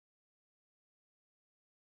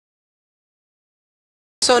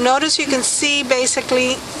So notice you can see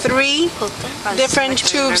basically three different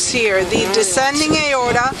tubes here. The descending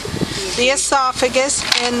aorta, the esophagus,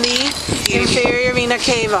 and the inferior vena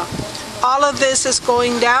cava. All of this is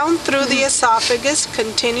going down through the esophagus,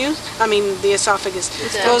 the esophagus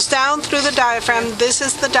goes down through the diaphragm. This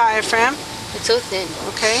is the diaphragm. It's so thin.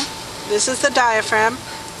 Okay, this is the diaphragm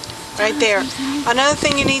right there. Another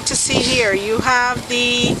thing you need to see here, you have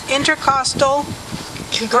the intercostal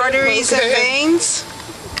arteries and veins.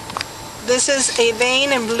 This is a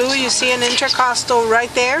vein in blue. You see an intercostal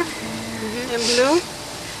right there in blue.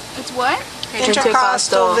 It's what?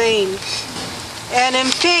 Intercostal vein. And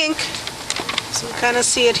in pink, so you kind of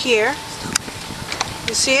see it here.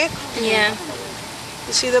 You see it? Yeah.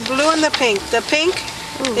 You see the blue and the pink. The pink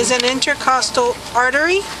is an intercostal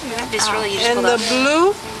artery, and the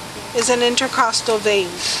blue is an intercostal vein.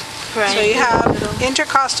 Right. So you have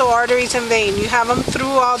intercostal arteries and vein. You have them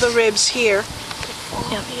through all the ribs here.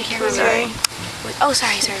 Okay. Oh,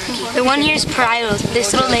 sorry, Ricky. The one here is parietal.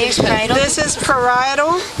 This little layer is parietal. This is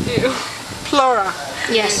parietal pleura.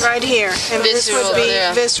 Yes. Right here. And this would be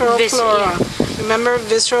visceral pleura. Remember,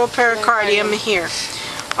 visceral pericardium here.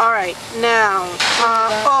 All right. Now,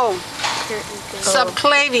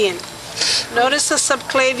 subclavian. Notice the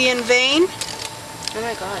subclavian vein. Oh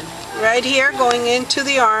my God. Right here, going into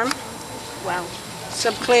the arm. Wow.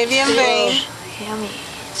 Subclavian vein. Yummy.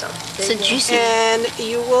 So juicy. And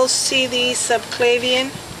you will see the subclavian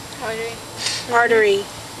artery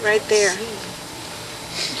right there.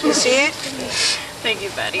 You see it? Thank you,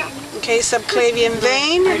 Betty. Okay, subclavian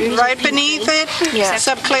vein, right beneath it,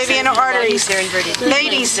 subclavian arteries.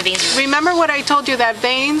 Ladies, remember what I told you, that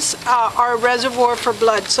veins are a reservoir for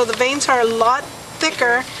blood. So the veins are a lot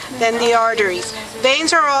thicker than the arteries.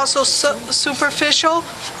 Veins are also superficial,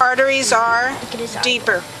 arteries are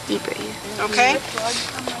deeper. Deeper, yeah. Okay?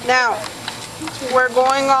 Now, we're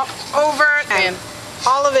going over, and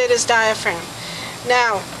all of it is diaphragm.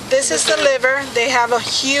 Now, this is the liver. They have a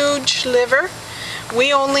huge liver.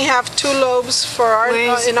 We only have 2 lobes for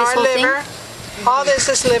in our liver. All this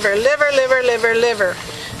is liver. Liver.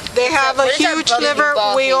 They have a huge liver.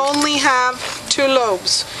 We only have 2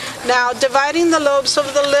 lobes. Now, dividing the lobes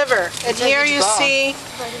of the liver, and here you see,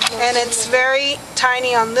 and it's very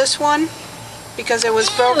tiny on this one because it was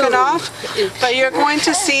broken off, but you're going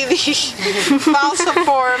to see the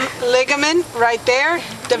falciform ligament right there.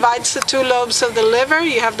 Divides the 2 lobes of the liver.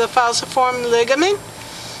 You have the falciform ligament.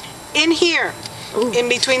 In here, in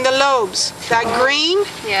between the lobes, that green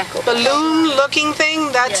balloon-looking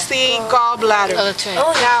thing, that's the gallbladder. Oh, that's right.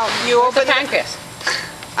 Now, you open the pancreas.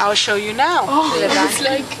 I'll show you now. It's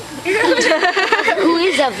like... Who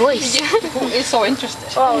is that voice? It's so interesting.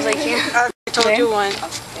 Oh, I was like here. I told you one.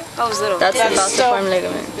 I was little. That's the falciform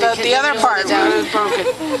ligament. The other part was broken.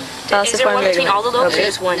 Is there one between all the lobes? Okay.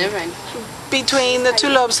 There's one. Between the 2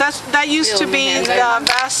 lobes. That used to be the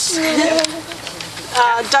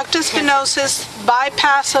ductus venosus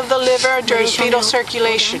bypass of the liver during fetal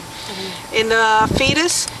circulation. In the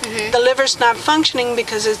fetus, the liver's not functioning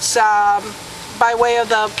because it's by way of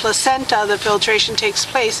the placenta, the filtration takes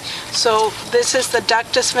place. So this is the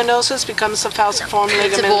ductus venosus, becomes the falciform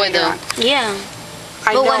ligament. It's a boy, later on. Yeah.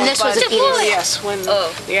 I But know, when this was a fetus. Yes, when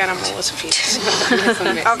the animal was a fetus.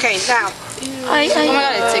 Okay, now, Oh my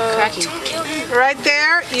God, it's like cracking. right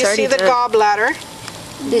there, you see the gallbladder.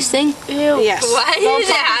 This thing? Yes. Why Don't is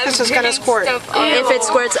put that? this is gonna squirt. If it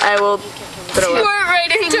squirts, I will throw up. Squirt right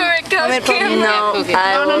into it, No,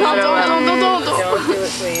 I will throw up.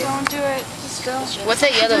 Don't do it. Just go. What's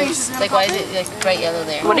that yellow? Like, why is it like bright yellow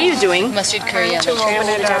there? What are you doing? Mustard curry yellow.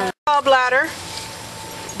 Gallbladder.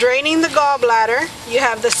 Draining the gallbladder, you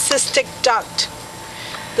have the cystic duct.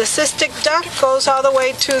 The cystic duct goes all the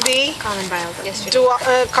way to the Common bile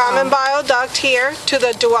duct. common bile duct here to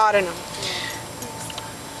the duodenum.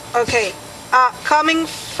 Okay, coming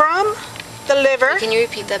from the liver, Can you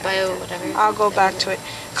repeat that bio whatever? I'll go back to it.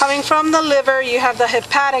 Coming from the liver, you have the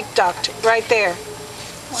hepatic duct right there.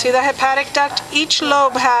 See the hepatic duct? Each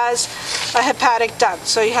lobe has a hepatic duct.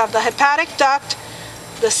 So you have the hepatic duct,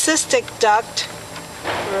 the cystic duct,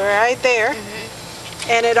 right there,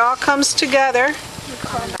 and it all comes together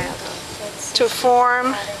to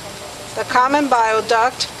form the common bile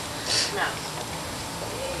duct.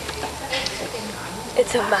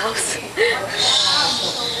 It's a mouse.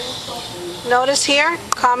 Notice here,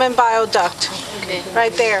 common bile duct,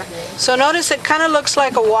 right there. So notice it kind of looks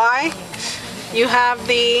like a Y. You have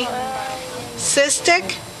the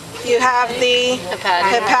cystic, you have the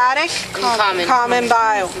hepatic, common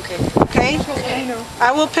bile. Okay?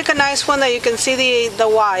 I will pick a nice one that you can see the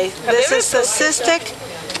Y. This is the cystic,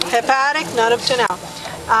 hepatic, not up to now.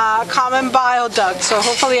 common bile duct, so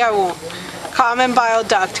hopefully I won't. Common bile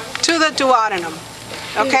duct to the duodenum.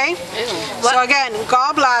 Okay? So again,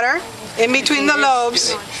 gallbladder, in between the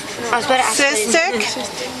lobes, cystic,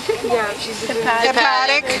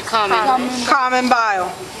 hepatic, common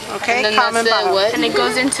bile. Okay, common bile. And it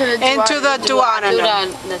goes into the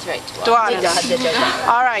duodenum. That's right. Duodenum.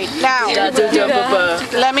 All right, now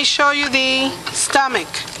let me show you the stomach.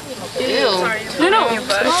 Okay,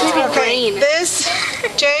 this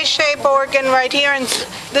J-shaped organ right here, and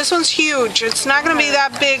this one's huge. It's not going to be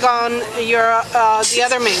that big on your the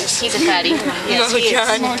other minks. He's a fatty. Yes, he is.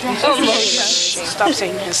 Stop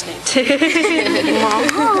saying his name.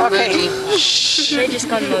 Okay.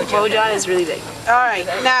 Mojon is really big. All right,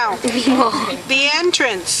 now the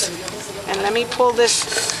entrance, and let me pull this.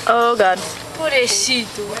 Oh God.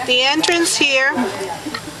 The entrance here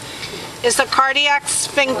is the cardiac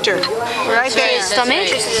sphincter, right there.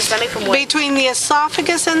 Between the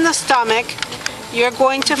esophagus and the stomach, you're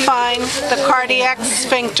going to find the cardiac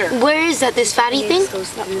sphincter. Where is that? This fatty thing?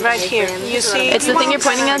 Right here. You see? It's the thing you're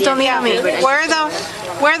pointing at, don't Yeah. at me.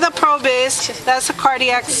 Where the probe is, that's the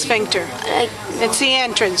cardiac sphincter. It's the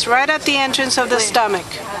entrance, right at the entrance of the stomach.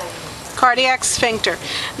 Cardiac sphincter.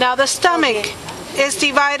 Now the stomach is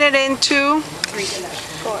divided into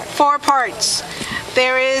 4 parts.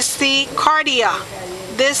 There is the cardia.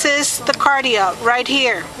 This is the cardia right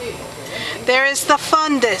here. There is the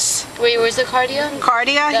fundus. Wait, where's the cardia?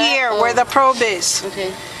 Cardia here, where the probe is.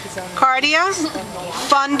 Okay. Cardia,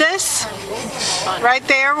 fundus, right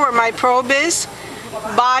there where my probe is.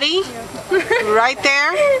 Body, right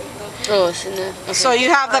there. Oh, it's in there. Okay. So you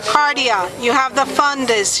have the cardia, you have the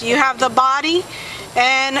fundus, you have the body,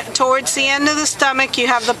 and towards the end of the stomach you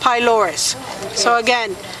have the pylorus. So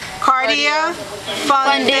again, cardia,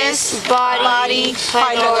 fundus, body,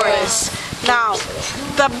 pylorus. Now,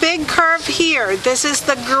 the big curve here, this is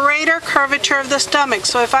the greater curvature of the stomach.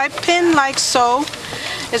 So if I pin like so,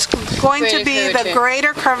 it's going to be the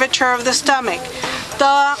greater curvature of the stomach.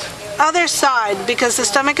 The other side, because the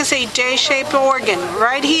stomach is a J-shaped organ,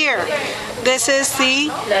 right here, this is the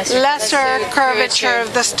lesser curvature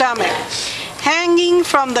of the stomach. Hanging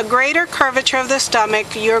from the greater curvature of the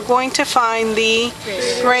stomach, you're going to find the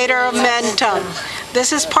greater omentum.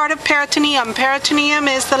 This is part of peritoneum. Peritoneum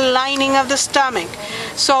is the lining of the stomach.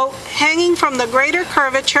 So hanging from the greater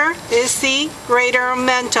curvature is the greater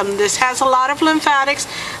omentum. This has a lot of lymphatics.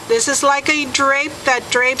 This is like a drape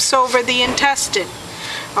that drapes over the intestine.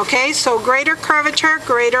 Okay, so greater curvature,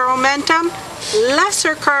 greater omentum,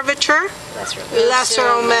 lesser curvature, lesser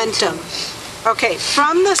omentum. Okay,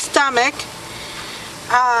 from the stomach,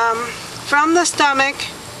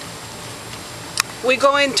 we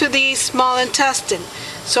go into the small intestine.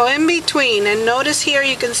 So in between, and notice here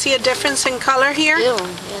you can see a difference in color here. Ew,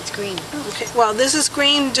 yeah, it's green. Okay, well, this is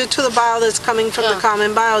green due to the bile that's coming from the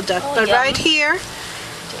common bile duct. But right here,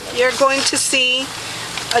 you're going to see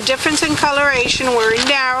a difference in coloration where it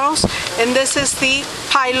narrows, and this is the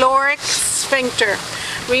pyloric sphincter.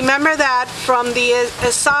 Remember that from the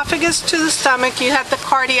esophagus to the stomach, you have the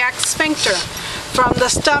cardiac sphincter. From the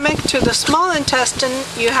stomach to the small intestine,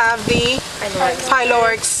 you have the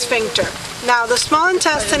pyloric sphincter. Now, the small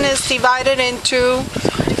intestine is divided into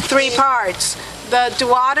 3 parts: the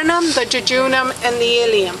duodenum, the jejunum, and the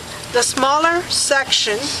ileum. The smaller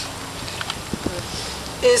section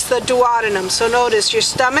is the duodenum. So notice your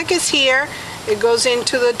stomach is here, it goes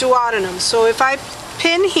into the duodenum. So if I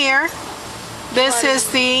pin here, this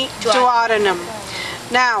is the duodenum.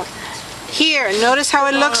 Now, here, notice how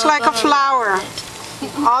it looks like a flower.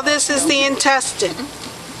 All this is the intestine.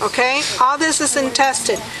 Okay? All this is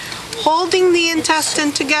intestine. Holding the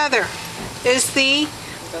intestine together is the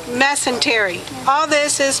mesentery. All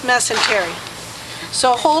this is mesentery.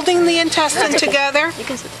 So holding the intestine together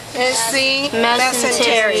is the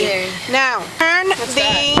mesentery. Now, turn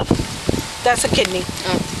that's a kidney.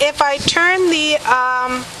 If I turn the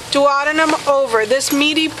duodenum over, this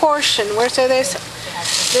meaty portion, where's this?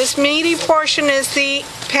 This meaty portion is the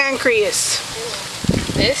pancreas.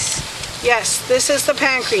 This? Yes, this is the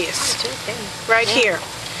pancreas, right here.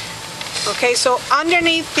 Okay, so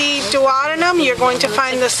underneath the duodenum, you're going to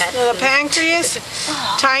find the pancreas,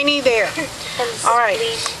 tiny there. All right.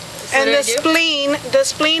 And the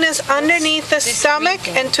spleen is underneath the stomach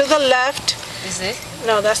and to the left. Is this?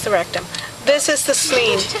 No, that's the rectum. This is the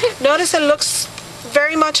spleen. Notice it looks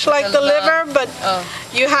very much like the liver, but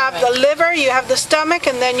you have the liver, you have the stomach,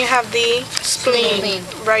 and then you have the spleen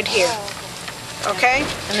right here. Okay?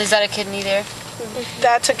 And is that a kidney there?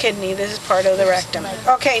 That's a kidney. This is part of the rectum.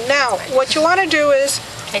 Okay, now what you want to do is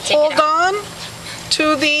hold on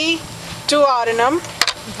to the duodenum.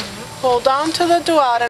 Hold on to the duodenum.